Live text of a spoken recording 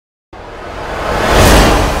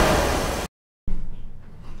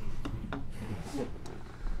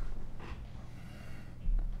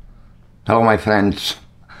Hello my friends,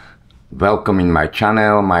 welcome in my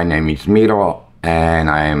channel. My name is Miro and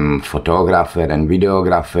I am photographer and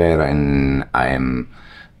videographer, and I'm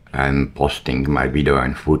posting my video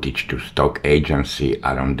and footage to stock agency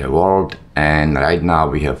around the world. And right now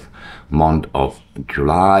we have month of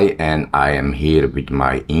July and I am here with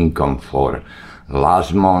my income for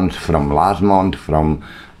from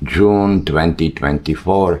June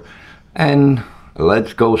 2024. And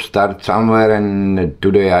let's go start somewhere, and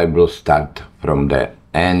today I will start from the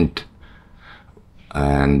end,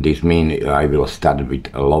 and this means I will start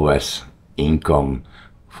with lowest income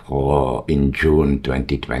for in June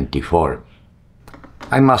 2024.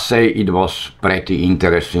 I must say it was pretty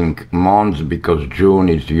interesting month because June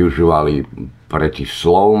is usually pretty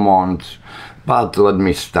slow month, but let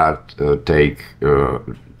me start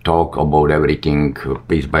talk about everything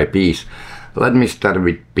piece by piece. Let me start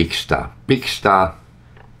with Pixta. Pixta,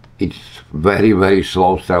 it's very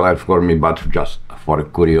slow seller for me, but just for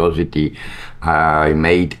curiosity, I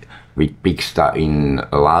made with Pixta in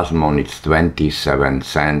last month it's 27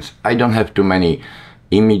 cents. I don't have too many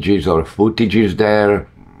images or footages there.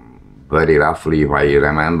 Very roughly, if I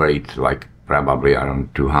remember, it's like probably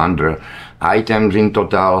around 200 items in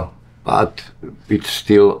total, but it's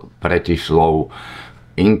still pretty slow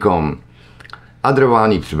income. Other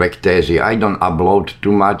one is Vectesi. I don't upload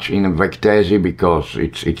too much in Vectesi because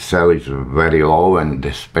its sell is very low, and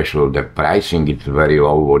especially the pricing is very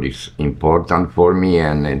low, what is important for me,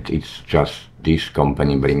 and it's just this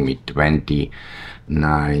company bring me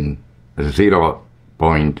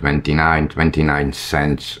 0.29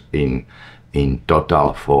 cents in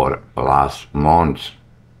total for last month.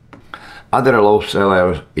 Other low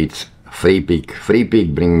sellers, it's FreePic.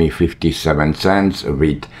 FreePic bring me 57 cents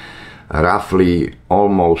with roughly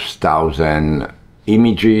almost 1,000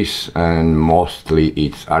 images, and mostly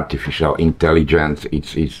it's artificial intelligence.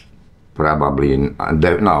 It's probably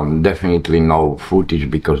definitely no footage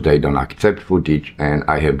because they don't accept footage, and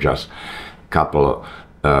I have just couple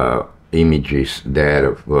images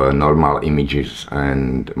there, normal images,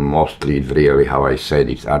 and mostly it's really, how I said,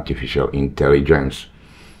 it's artificial intelligence.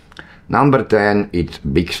 Number 10, it's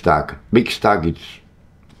Big Stack. Big Stack, it's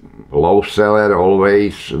low seller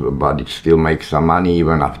always, but it still makes some money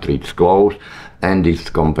even after it's closed, and this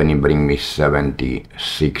company bring me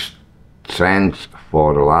 76 cents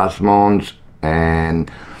for last month.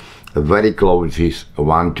 And very close is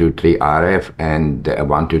 123RF, and the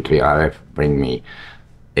 123RF bring me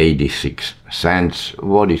 86 cents,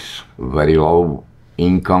 what is very low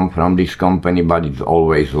income from this company, but it's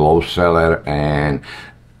always low seller. And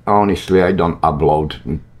honestly, I don't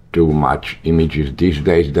upload too much images these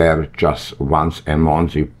days. They're just once a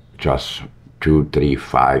month, just 2, 3,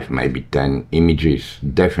 5, maybe 10 images,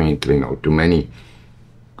 definitely not too many.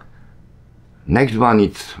 Next one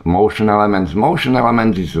is Motion Elements. Motion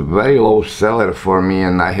Elements is a very low seller for me,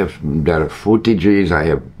 and I have their footages,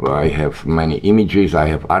 I have many images, I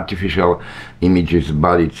have artificial images,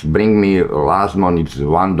 but it's bring me last month it's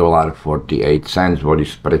 $1.48, what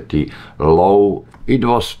is pretty low. It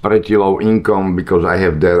was pretty low income because I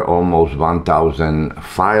have there almost 1,000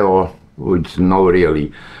 file, which no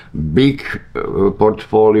really big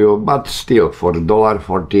portfolio, but still for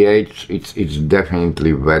 $1.48 it's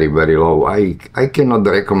definitely very low. I cannot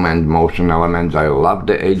recommend Motion Elements. I love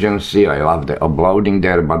the agency, I love the uploading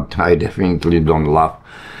there, but I definitely don't love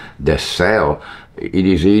the sale. It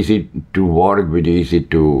is easy to work with, easy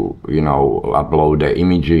to, you know, upload the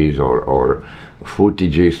images or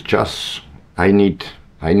footages. Just I need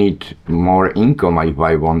more income if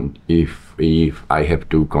I want, if I have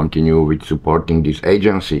to continue with supporting this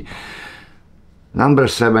agency. Number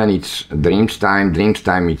 7, it's Dreamstime.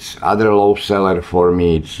 Dreamstime, it's other low seller for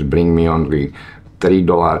me. It's bring me only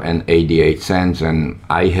 $3.88, and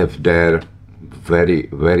I have there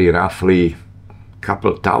very roughly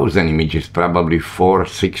couple thousand images, probably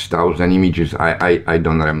 4,000-6,000 images. I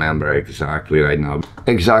don't remember exactly right now.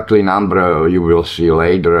 Exactly number you will see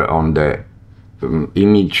later on the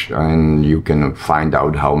image, and you can find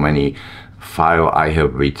out how many file I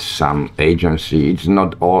have with some agency. It's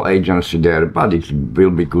not all agency there, but it will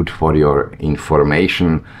be good for your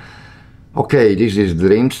information. Okay, this is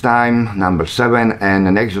Dreamstime, number 7, and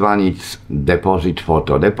the next one is Deposit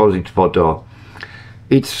Photo. Deposit Photo,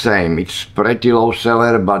 it's same, it's pretty low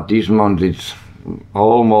seller, but this month it's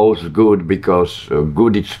almost good, because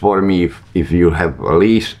good it's for me if you have at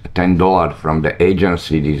least $10 from the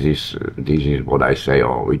agency. This is what I say,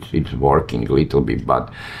 oh, it's working a little bit, but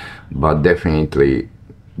definitely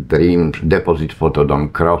Deposit Photo don't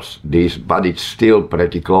cross this, but it's still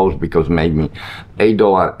pretty close because made me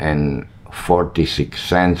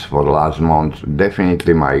 $8.46 for last month.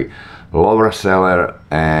 Definitely my lower seller,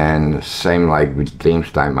 and same like with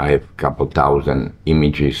Dreamstime, I have couple thousand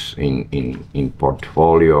images in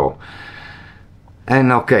portfolio.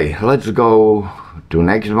 And okay, let's go to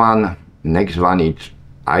next one. Next one is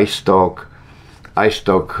iStock.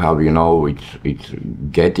 iStock, how you know, it's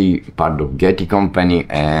Getty, part of Getty company,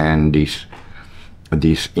 and this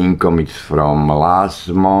income is from last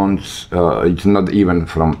month. It's not even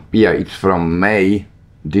from, yeah, it's from May.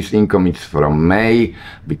 This income is from May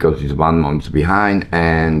because it's 1 month behind,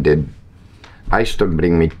 and the iStock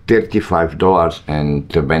bring me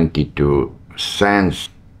 $35.22.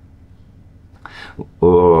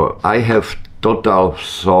 I have total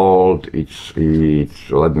sold, it's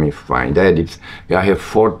let me find that, I have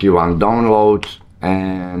 41 downloads,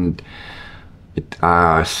 and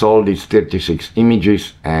sold is 36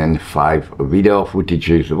 images and 5 video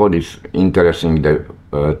footages. What is interesting, the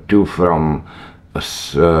two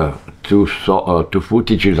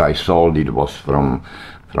footages I sold, it was from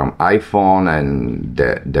iPhone, and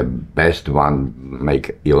the best one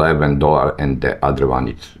make $11, and the other one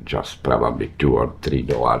it's just probably $2 or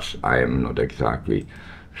 $3. I am not exactly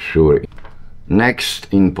sure. Next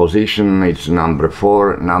in position it's number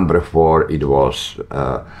 4. Number 4 it was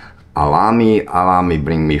Alamy. Alamy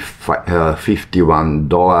bring me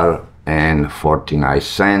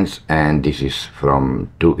 $51.49, and this is from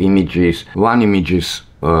 2 images. One image is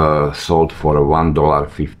sold for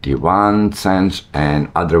 $1.51, and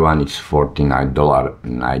other one is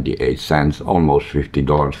 $49.98, almost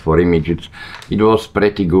 $50 for images. It was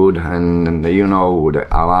pretty good, and you know, the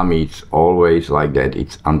Alamy is always like that.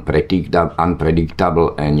 It's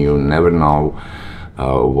unpredictable, and you never know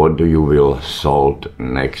what you will sold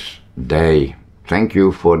next day. Thank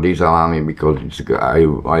you for this Alamy, because I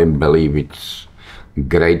believe it's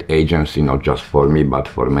great agency, not just for me but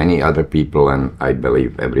for many other people, and I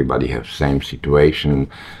believe everybody has same situation.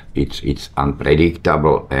 It's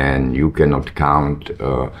unpredictable, and you cannot count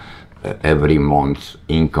every month's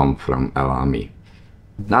income from Alamy.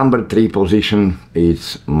 Number 3 position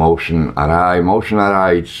is Motion Array. Motion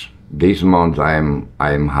Array, this month I am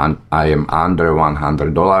under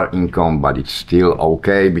 $100 income, but it's still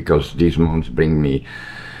okay because this month bring me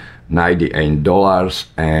 $98,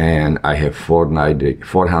 and I have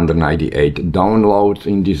 498 downloads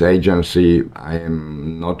in this agency. I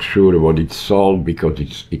am not sure what it's sold because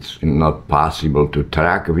it's not possible to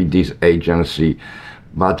track with this agency,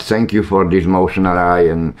 but thank you for this Motion Array.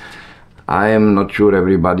 And I am not sure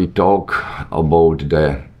everybody talk about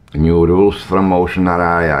the new rules from Motion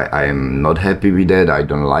Array. I am not happy with that. I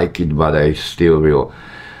don't like it, but I still will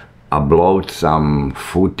upload some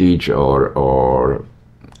footage or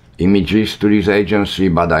images to this agency,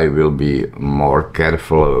 but I will be more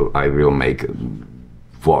careful. I will make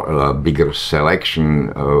for a bigger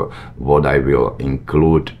selection what I will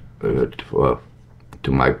include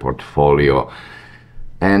to my portfolio,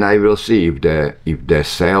 and I will see if the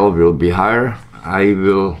sale will be higher.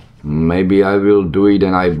 Maybe I will do it,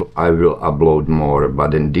 and I will upload more,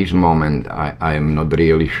 but in this moment I am not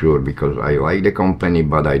really sure, because I like the company,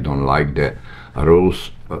 but I don't like the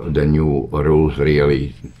rules, the new rules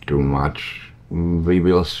really too much. We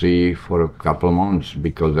will see for a couple months,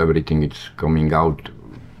 because everything is coming out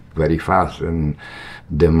very fast, and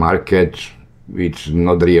the market, it's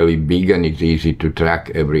not really big, and it's easy to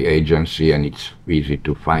track every agency, and it's easy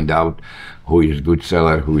to find out who is good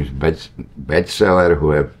seller, who is bad seller,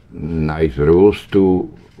 who have nice rules to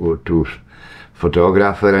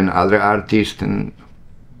photographer and other artists, and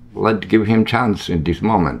let's give him chance in this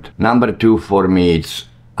moment. Number 2 for me it's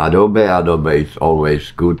Adobe. Adobe is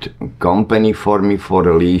always good company for me. For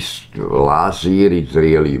at least last year it's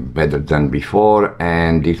really better than before,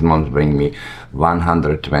 and this month bring me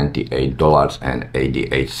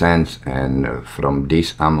 $128.88, and from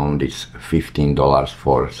this amount is $15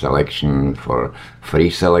 for selection, for free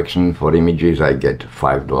selection for images. I get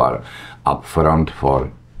 $5 upfront for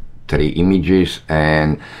 3 images,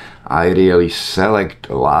 and I really select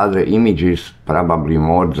a lot of images, probably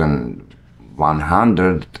more than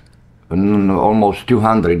 100, almost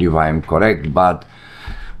 200 if I am correct, but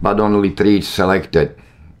only 3 selected.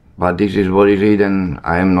 But this is what it is, and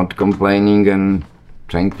I am not complaining, and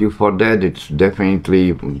thank you for that. It's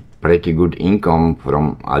definitely pretty good income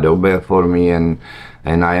from Adobe for me, and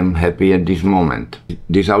I am happy at this moment.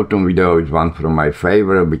 This autumn video is one from my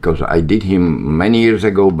favorite, because I did him many years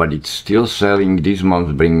ago, but it's still selling. This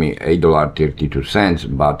month bring me $8.32,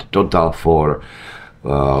 but total for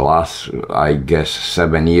last, I guess,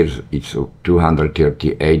 7 years it's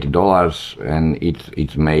 $238, and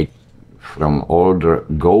it's made from older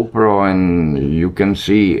GoPro, and you can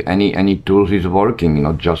see any tools is working,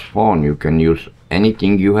 not just phone. You can use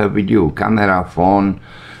anything you have with you, camera, phone,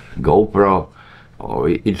 GoPro, or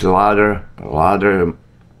it's a lot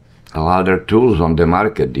of tools on the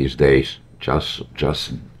market these days. Just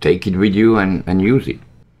take it with you and use it.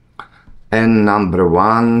 And number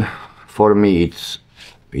one, for me, it's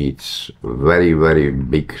very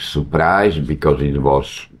big surprise, because it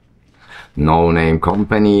was no-name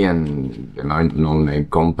company, and the no-name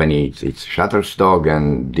company, it's Shutterstock,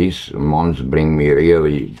 and this month bring me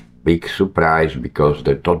really big surprise, because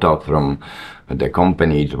the total from the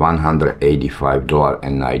company is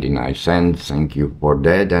 $185.99. Thank you for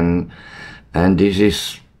that. And this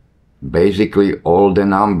is basically all the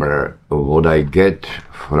number what I get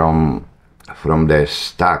from the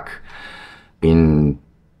stock. In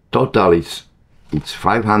total, it's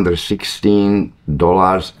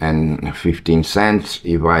 $516.15.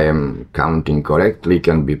 If I am counting correctly,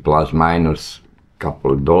 can be plus minus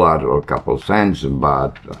couple dollars or couple cents,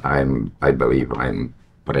 but I believe I'm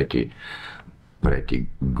pretty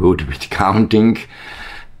good with counting.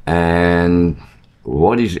 And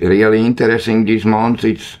what is really interesting this month,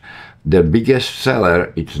 it's the biggest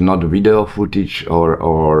seller. It's not video footage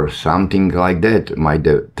or something like that.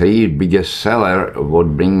 The three biggest seller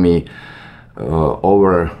would bring me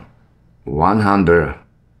over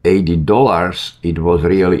 $180. It was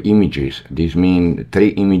really images. This means 3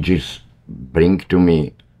 images bring to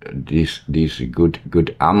me this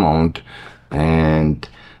good amount, and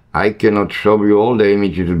I cannot show you all the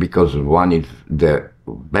images, because one is the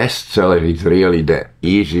best seller. It's really the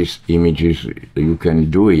easiest images you can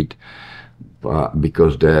do it,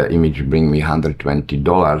 because the image bring me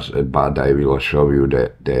 $120, but I will show you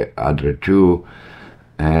the other 2,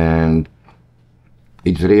 and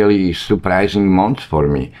it's really surprising month for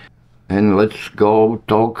me. And let's go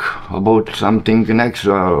talk about something next.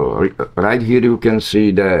 Right here you can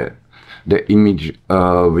see the image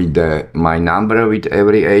with my number with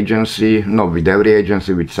every agency, not with every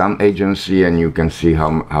agency, with some agency, and you can see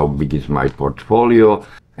how big is my portfolio.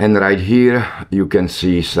 And right here you can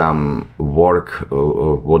see some work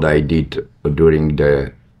what I did during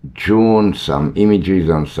the June, some images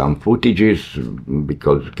and some footages,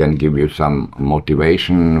 because it can give you some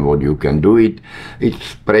motivation what you can do it.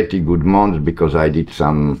 It's pretty good month, because I did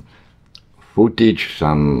some footage,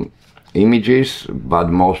 some images, but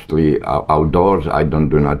mostly outdoors. I don't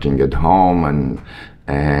do nothing at home,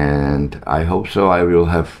 and I hope so I will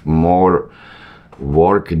have more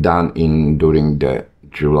work done during the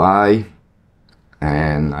July,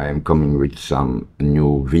 and I am coming with some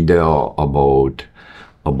new video about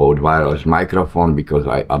wireless microphone, because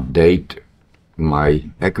I update my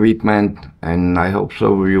equipment, and I hope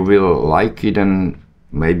so you will like it and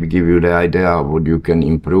maybe give you the idea what you can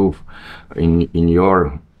improve in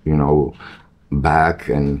your bag,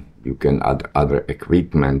 and you can add other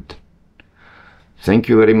equipment. Thank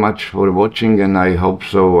you very much for watching, and I hope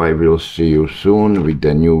so I will see you soon with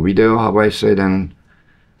the new video, how I said, and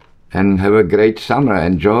have a great summer.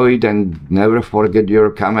 Enjoy it, and never forget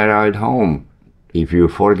your camera at home. If you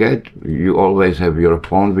forget, you always have your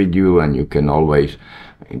phone with you, and you can always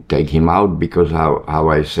take him out, because how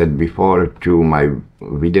I said before to my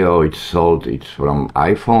video, it's from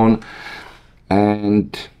iPhone,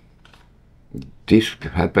 and this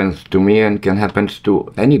happens to me and can happen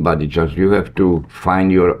to anybody. Just you have to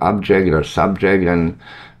find your object or subject,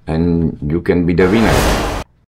 and you can be the winner.